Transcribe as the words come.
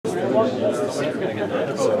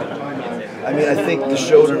I mean, I think the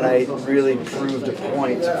show tonight really proved a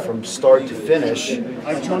point from start to finish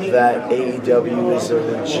that AEW is a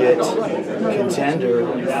legit contender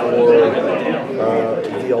for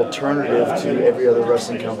the alternative to every other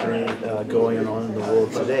wrestling company going on in the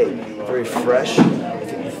world today. Very fresh. I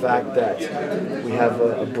think the fact that we have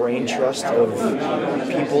a brain trust of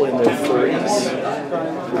people in their 30s,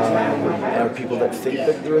 and people that think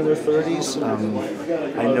that they're in their 30s.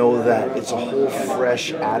 I know that it's a whole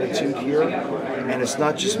fresh attitude here, and it's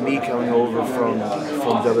not just me coming over from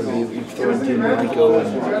WWE. You throw in Jericho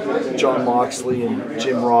and John Moxley and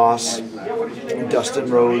Jim Ross and Dustin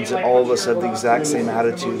Rhodes, and all of us have the exact same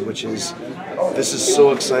attitude, which is this is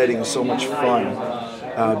so exciting and so much fun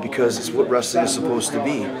because it's what wrestling is supposed to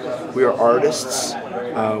be. We are artists.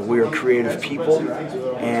 We are creative people,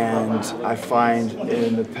 and I find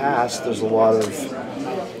in the past there's a lot of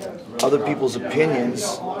other people's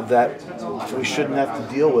opinions that we shouldn't have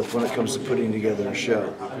to deal with when it comes to putting together a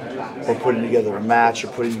show, or putting together a match, or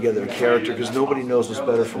putting together a character, because nobody knows what's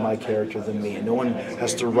better for my character than me, and no one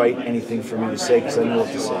has to write anything for me to say because I know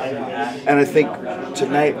what to say. And I think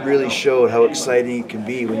tonight really showed how exciting it can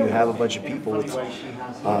be when you have a bunch of people with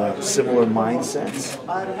similar mindsets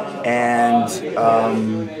and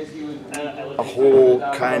a whole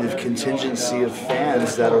kind of contingency of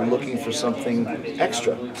fans that are looking for something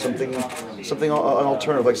extra, something an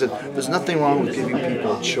alternative. Like I said, there's nothing wrong with giving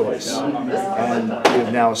people a choice, and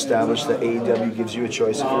we've now established that AEW gives you a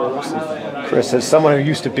choice if you're a wrestling fan. Chris, as someone who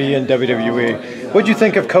used to be in WWE, what did you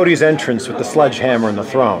think of Cody's entrance with the sledgehammer and the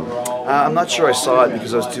throne? I'm not sure I saw it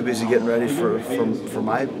because I was too busy getting ready for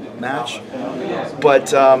my match,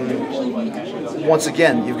 but once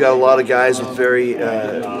again, you've got a lot of guys with very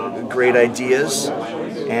great ideas,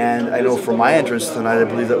 and I know for my entrance tonight, I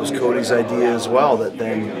believe that was Cody's idea as well. That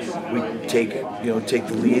then we take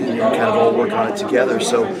the lead and kind of all work on it together.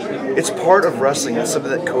 So it's part of wrestling. It's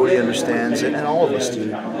something that Cody understands, and all of us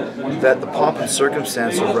do. That the pomp and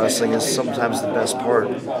circumstance of wrestling is sometimes the best part.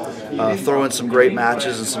 Throw in some great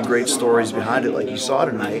matches and some great stories behind it, like you saw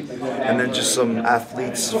tonight, and then just some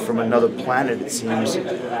athletes from another planet. It seems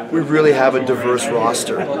we really have a diverse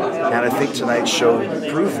roster, and I think tonight's show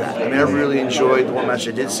proved that. I mean, I really enjoyed the one match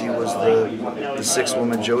I did see was the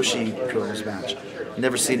 6-woman Joshi girls match.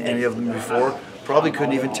 Never seen any of them before. Probably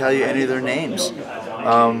couldn't even tell you any of their names.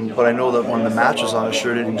 But I know that when the match was on, I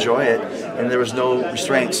sure did enjoy it, and there was no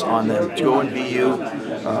restraints on them. To go and be you,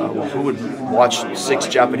 who would watch 6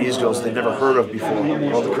 Japanese girls they've never heard of before?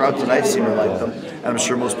 Well, the crowd tonight seemed to like them, and I'm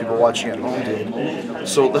sure most people watching at home did.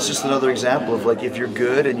 So that's just another example of, like, if you're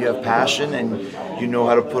good and you have passion and you know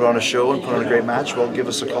how to put on a show and put on a great match, well, give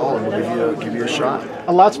us a call and we'll give you a shot.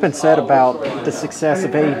 A lot's been said about the success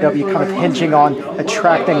of AEW kind of hinging on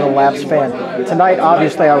attracting a lapsed fan. Tonight,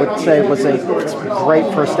 obviously, I would say was a great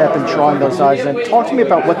first step in drawing those eyes in. Talk to me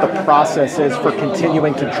about what the process is for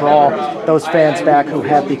continuing to draw those fans back who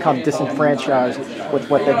have become disenfranchised with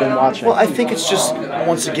what they've been watching. Well, I think it's just,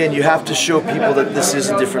 once again, you have to show people that this is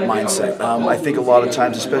a different mindset. I think a lot of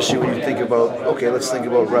times, especially when you think about, okay, let's think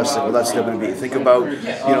about wrestling, well, that's WWE. Think about,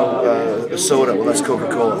 soda, well, that's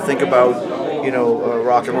Coca-Cola. Think about,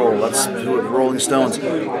 rock and roll, that's Rolling Stones.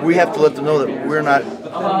 We have to let them know that we're not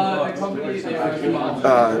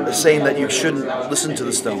saying that you shouldn't listen to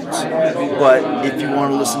the Stones, but if you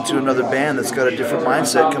want to listen to another band that's got a different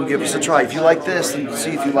mindset, come give us a try. If you like this, then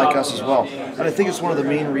see if you like us as well. And I think it's one of the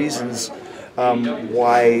main reasons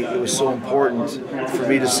why it was so important for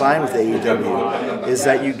me to sign with AEW, is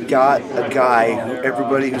that you got a guy who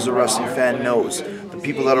everybody who's a wrestling fan knows. The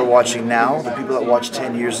people that are watching now, the people that watched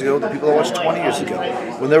 10 years ago, the people that watched 20 years ago.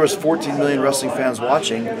 When there was 14 million wrestling fans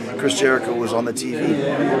watching, Chris Jericho was on the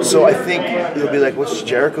TV. So I think it'll be like, what's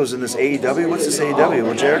Jericho's in this AEW? What's this AEW?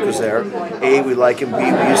 Well, Jericho's there. A, we like him. B,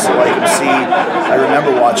 we used to like him. C, I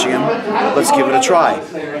remember watching him. Let's give it a try.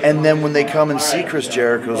 And then when they come and see Chris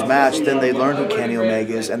Jericho's match, then they learn who Kenny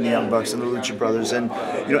Omega is, and the Young Bucks, and the Lucha Brothers, and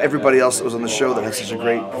everybody else that was on the show that had such a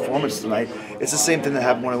great performance tonight. It's the same thing that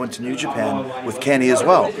happened when I went to New Japan with Kenny as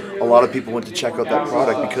well. A lot of people went to check out that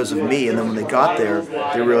product because of me, and then when they got there,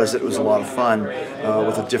 they realized that it was a lot of fun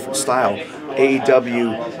with a different style.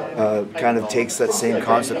 AEW kind of takes that same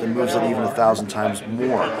concept and moves it even 1,000 times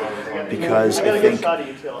more, because I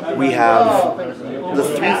think we have the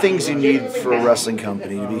 3 things you need for a wrestling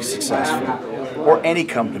company to be successful, or any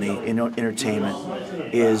company in entertainment,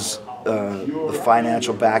 is the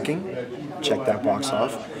financial backing, check that box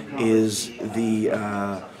off, is the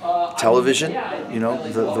television,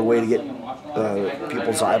 the way to get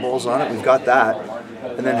people's eyeballs on it. We've got that.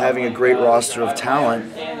 And then having a great roster of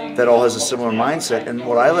talent that all has a similar mindset. And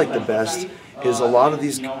what I like the best is a lot of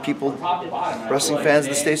these people, wrestling fans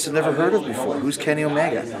in the States, have never heard of before. Who's Kenny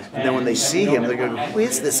Omega? And then when they see him, they're going, who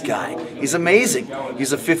is this guy? He's amazing.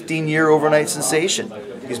 He's a 15-year overnight sensation.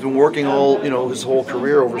 He's been working his whole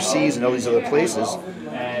career overseas and all these other places.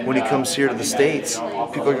 When he comes here to the States,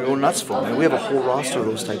 people are going to go nuts for him. And we have a whole roster of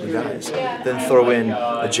those type of guys. Then throw in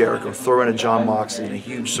a Jericho, throw in a John Moxley, and a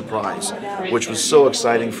huge surprise, which was so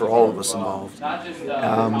exciting for all of us involved.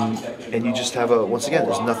 And you just have once again,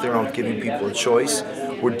 there's nothing wrong with giving people a choice.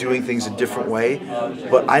 We're doing things a different way.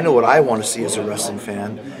 But I know what I want to see as a wrestling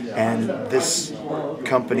fan, and this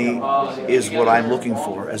company is what I'm looking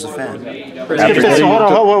for as a fan. Hold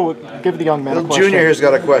on, give the young man a question. Junior here's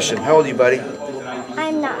got a question. How old are you, buddy?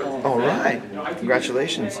 I'm 9. All right.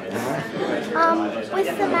 Congratulations. With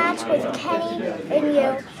the match with Kenny and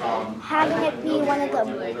you, having it be one of the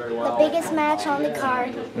biggest match on the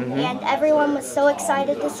card, and everyone was so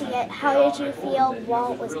excited to see it, how did you feel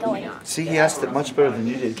while it was going on? See, he asked it much better than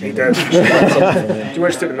you did, Kate. Do you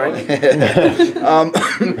want to stick tonight?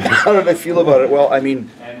 How did I feel about it? Well, I mean,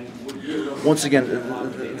 once again,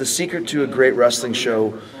 the secret to a great wrestling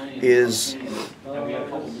show is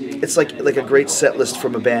it's like a great set list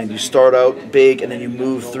from a band. You start out big and then you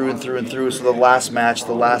move through and through and through. So the last match,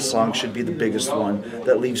 the last song should be the biggest one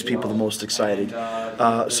that leaves people the most excited.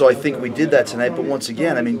 So I think we did that tonight. But once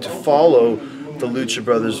again, I mean, to follow the Lucha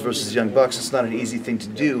Brothers versus Young Bucks, it's not an easy thing to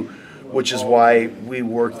do, which is why we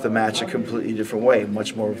worked the match a completely different way,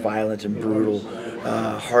 much more violent and brutal,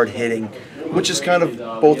 hard-hitting, which is kind of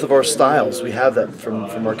both of our styles. We have that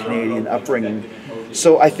from our Canadian upbringing.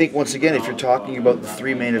 So I think, once again, if you're talking about the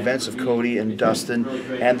 3 main events of Cody and Dustin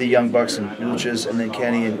and the Young Bucks and Luchas and then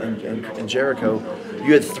Kenny and Jericho,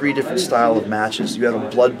 you had 3 different style of matches. You had a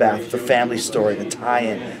bloodbath, the family story, the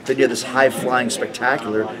tie-in. Then you had this high-flying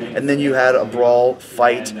spectacular. And then you had a brawl,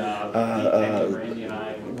 fight,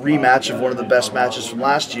 rematch of one of the best matches from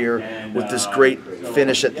last year with this great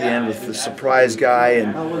finish at the end with the surprise guy,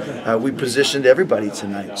 and we positioned everybody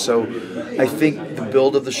tonight. So I think the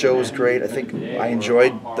build of the show was great. I think I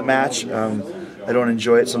enjoyed the match. I don't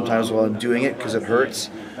enjoy it sometimes while I'm doing it because it hurts.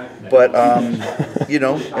 But,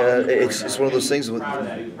 it's one of those things,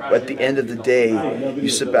 at the end of the day, you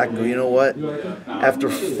sit back and go, you know what? After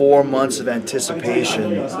 4 months of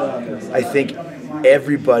anticipation, I think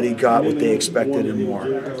everybody got what they expected and more.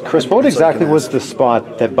 Chris, what exactly was the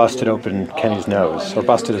spot that busted open Kenny's nose, or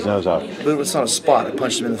busted his nose off? But it's not a spot. I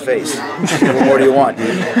punched him in the face. What more do you want,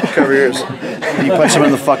 dude? Cover your ears. You punch him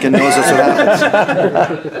in the fucking nose, that's what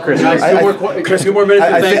happens. Chris, 2 more minutes.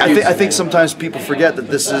 I think sometimes people forget that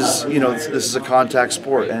this is a contact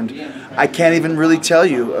sport, and I can't even really tell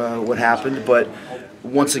you what happened, but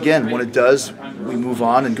once again, when it does, we move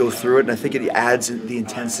on and go through it, and I think it adds the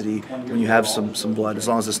intensity when you have some blood, as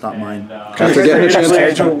long as it's not mine.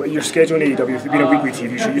 Your schedule in AEW, it's been a weekly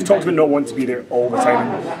TV show. You've talked about not wanting to be there all the time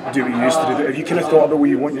and do what you used to do. Have you kind of thought about where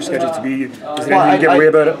you want your schedule to be? Is there anything you give away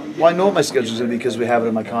about it? Well, I know what my schedule is going to be because we have it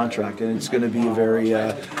in my contract, and it's going to be a very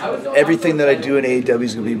everything that I do in AEW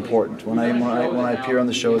is going to be important. When I appear on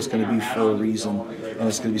the show, it's going to be for a reason, and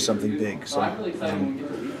it's going to be something big. So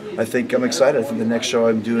I think I'm excited. I think the next show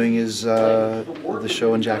I'm doing is the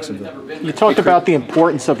show in Jacksonville. You talked about the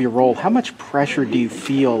importance of your role. How much pressure do you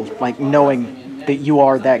feel, like knowing that you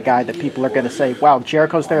are that guy that people are going to say, wow,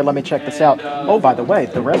 Jericho's there, let me check this out. Oh, by the way,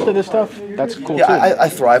 the rest of this stuff, that's cool too. I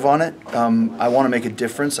thrive on it. I want to make a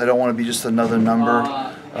difference. I don't want to be just another number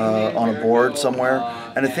on a board somewhere.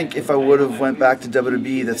 And I think if I would have went back to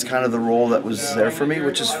WWE, that's kind of the role that was there for me,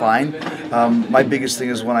 which is fine. My biggest thing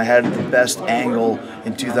is when I had the best angle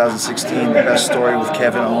in 2016, the best story with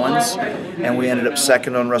Kevin Owens, and we ended up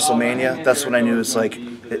second on WrestleMania. That's when I knew it's like,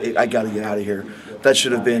 I got to get out of here. That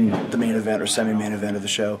should have been the main event or semi-main event of the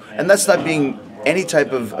show. And that's not being any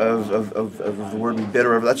type of the word be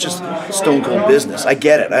bitter, that's just stone cold business. I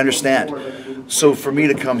get it, I understand. So for me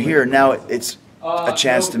to come here, now it's a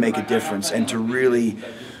chance to make a difference and to really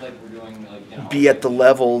be at the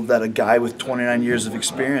level that a guy with 29 years of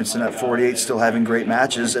experience and at 48 still having great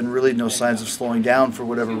matches and really no signs of slowing down for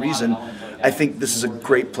whatever reason. I think this is a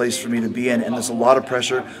great place for me to be in, and there's a lot of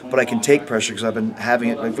pressure, but I can take pressure because I've been having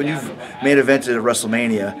it. Like when you've main evented at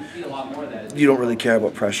WrestleMania, you don't really care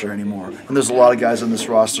about pressure anymore. And there's a lot of guys on this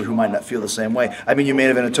roster who might not feel the same way. I mean, you main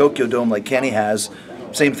event a Tokyo Dome like Kenny has,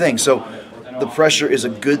 same thing. So the pressure is a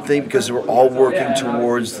good thing because we're all working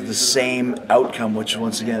towards the same outcome, which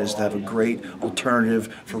once again is to have a great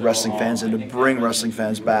alternative for wrestling fans and to bring wrestling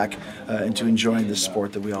fans back into enjoying this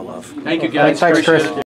sport that we all love. Thank you, guys. Thanks, Chris.